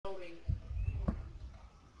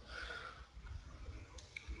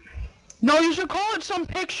No, you should call it some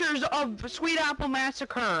pictures of Sweet Apple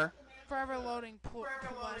Massacre. Forever loading plus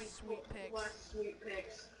sweet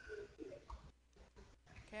pics.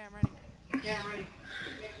 Okay, I'm ready.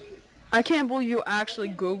 I can't believe you actually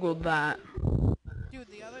Googled that. Dude,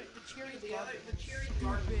 the cherry's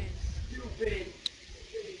garbage. Stupid.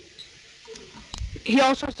 He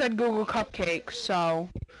also said Google cupcakes, so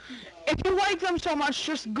if you like them so much,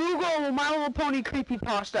 just Google My Little Pony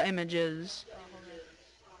creepypasta images. Oh,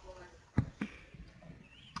 hold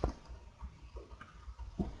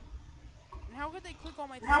on. And how could they click on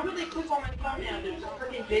my thumbnail? There's a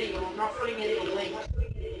freaking video. I'm not putting it in the link.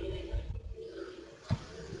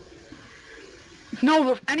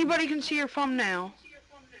 No, anybody can see your thumbnail.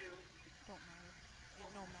 Don't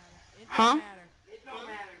matter. It Huh? don't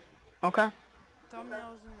matter. Okay.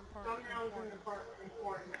 Thumbnails are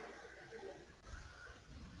important.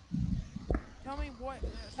 Tell me what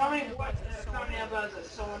thumbnail does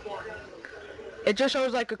is so important. It just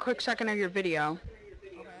shows like a quick second of your video.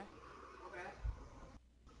 Okay.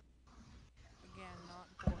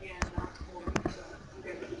 Again, not important.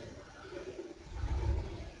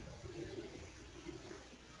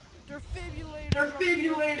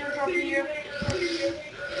 Defibrillators over here.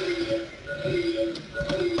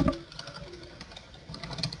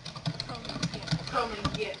 Come and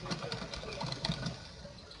get me.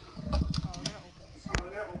 Oh,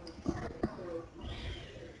 that opens.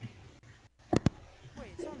 Wait,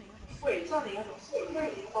 it's on the other side.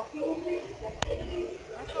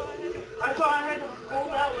 I thought I had to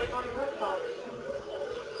hold out like on the rooftop.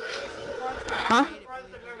 Huh?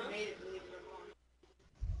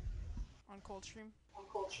 On Coldstream.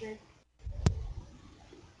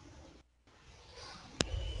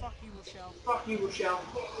 Fuck you, Rochelle.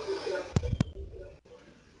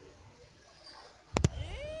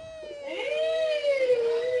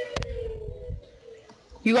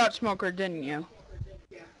 You got smoker, didn't you?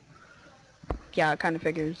 Yeah, it kind of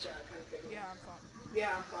figures.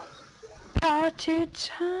 Yeah, I'm fucked. Party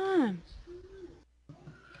time.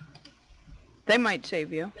 They might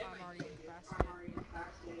save you. I'm already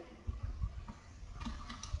incapacitated.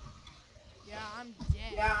 Yeah,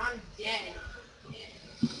 I'm dead.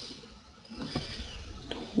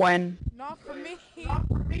 When? Not for me.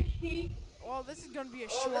 Well, this is gonna be a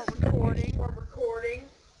short recording.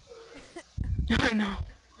 I know.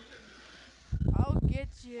 I'll get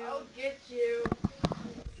you.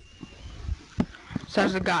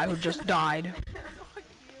 Says the guy who just died. Fuck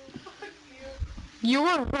you. You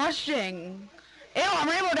were rushing. Ew, I'm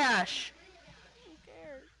Rainbow Dash. Who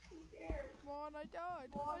cares? Come on, I died,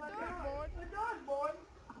 boy.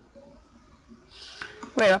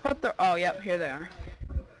 Wait, I put the... Oh, yep, here they are.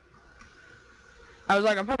 I was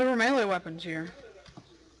like, I put the melee weapons here.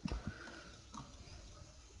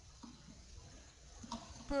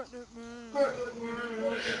 Bushes.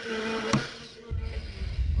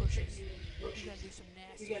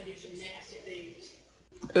 You gotta do some nasty things.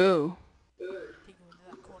 Ooh. Take you into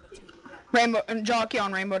that corner too. Rainbow... And jockey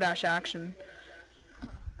on Rainbow Dash action.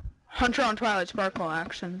 Hunter on Twilight Sparkle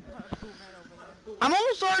action. Boom, right over there. I'm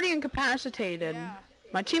almost already incapacitated. Yeah.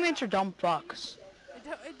 My teammates are dumb fucks.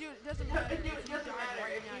 It doesn't matter. If you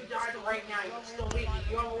died right now, you still leave.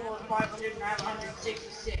 You have over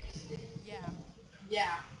 566.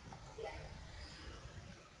 Yeah.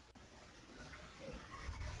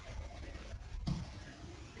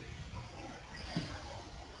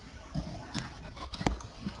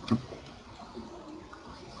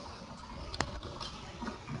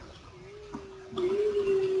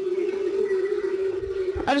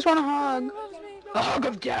 I just want a hug. A hug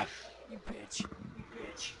of death. You bitch.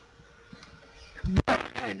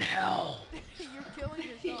 Burn in hell.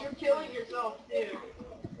 You're killing yourself, too.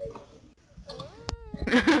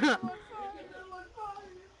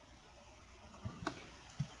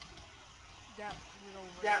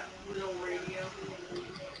 That little radio.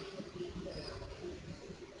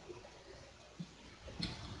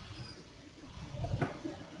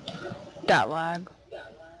 That lag.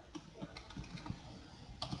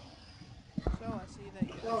 So I see that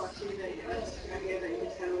you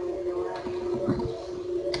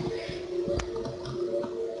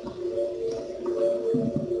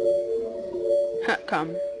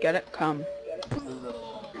Come. Get it? Come.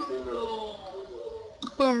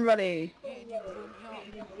 Boom, buddy.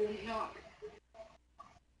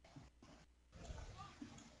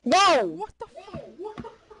 Whoa! What the fuck?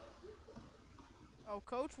 Oh,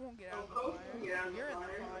 Coach won't get out of the fire.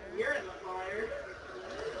 You're in the fire.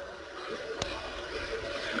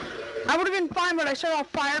 I would have been fine, but I set off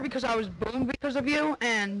fire because I was boomed because of you,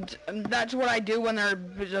 and that's what I do when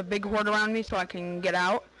there's a big horde around me so I can get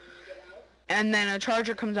out. And then a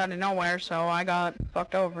charger comes out of nowhere, so I got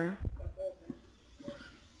fucked over.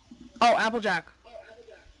 Oh, Applejack.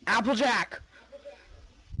 Applejack!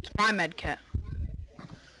 It's my med kit.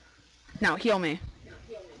 Now, heal me.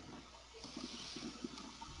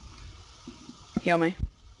 Heal me.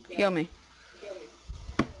 Heal me.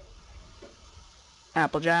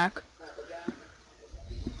 Applejack.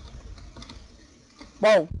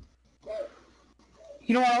 Whoa.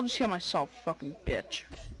 You know what? I'll just heal myself, fucking bitch.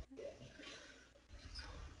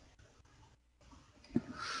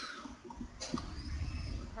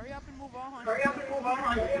 Hurry up and move on. Hurry up and move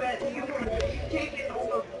on. You've taken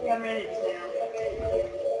over 4 minutes now.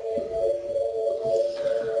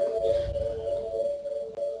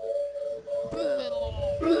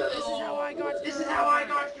 This is how I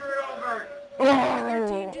got screwed over. Your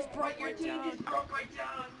team just broke my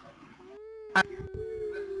tongue.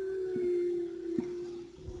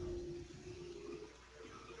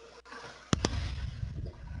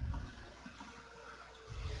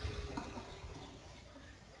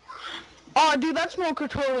 Oh, dude, that smoker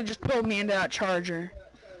totally just pulled me into that charger.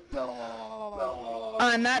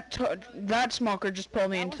 And that smoker just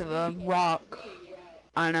pulled me into the rock.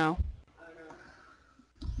 I know.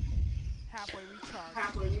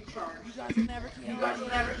 Halfway recharged. You guys will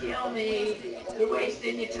never kill me. You're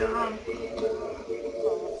wasting your time.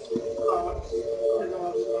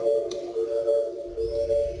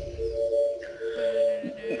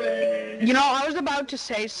 You know, I was about to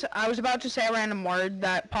say a random word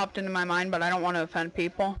that popped into my mind, but I don't want to offend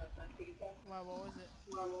people. What was it?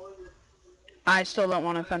 I still don't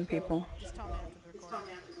want to offend people. Just tell me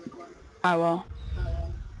after the recording. I will.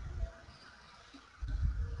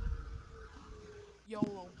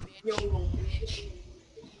 YOLO, bitch.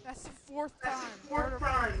 That's the fourth time. Third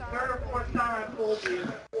or fourth time I told you.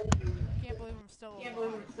 Can't believe I'm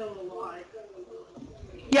still alive.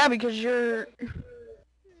 Yeah, because you're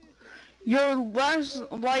less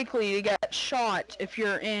likely to get shot if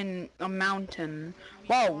you're in a mountain.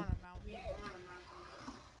 Whoa.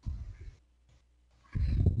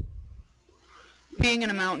 Being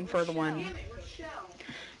in a mountain for the win.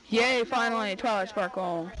 Yay, finally, Twilight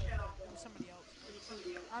Sparkle. Somebody else.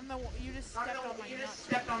 You just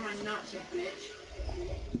stepped on my nuts, you bitch.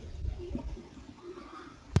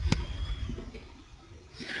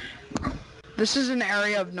 This is an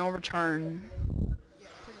area of no return. Yeah,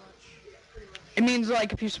 pretty much. It means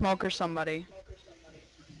like if you smoke or somebody.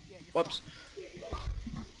 Yeah, Whoops.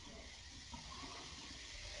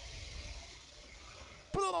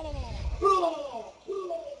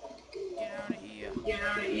 Get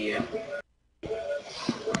out of here.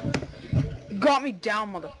 Got me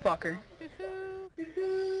down, motherfucker.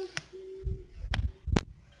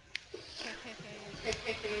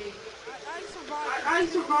 I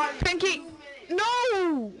survived. Pinky!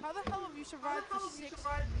 No! How the hell have you survived for 6 minutes?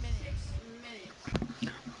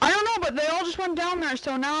 I don't know, but they all just went down there,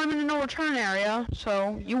 so now I'm in a no return area.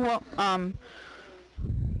 So you will,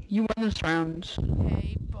 you win this round.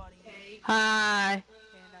 Hey, buddy. Hi. And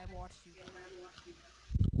I watched you.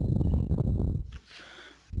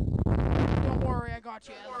 Don't worry, I got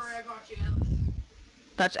you, Ellis.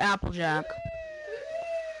 That's Applejack.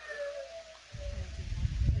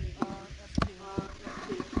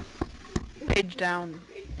 Page down.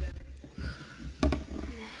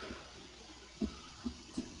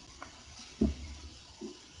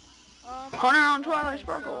 Hunter on Twilight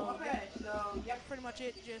Sparkle. Okay, so yep, Pretty much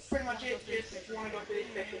it. Just wanna go through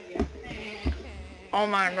this picture again. Oh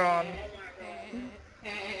my god.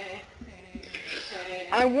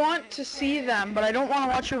 I want to see them, but I don't want to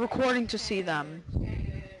watch a recording to see them.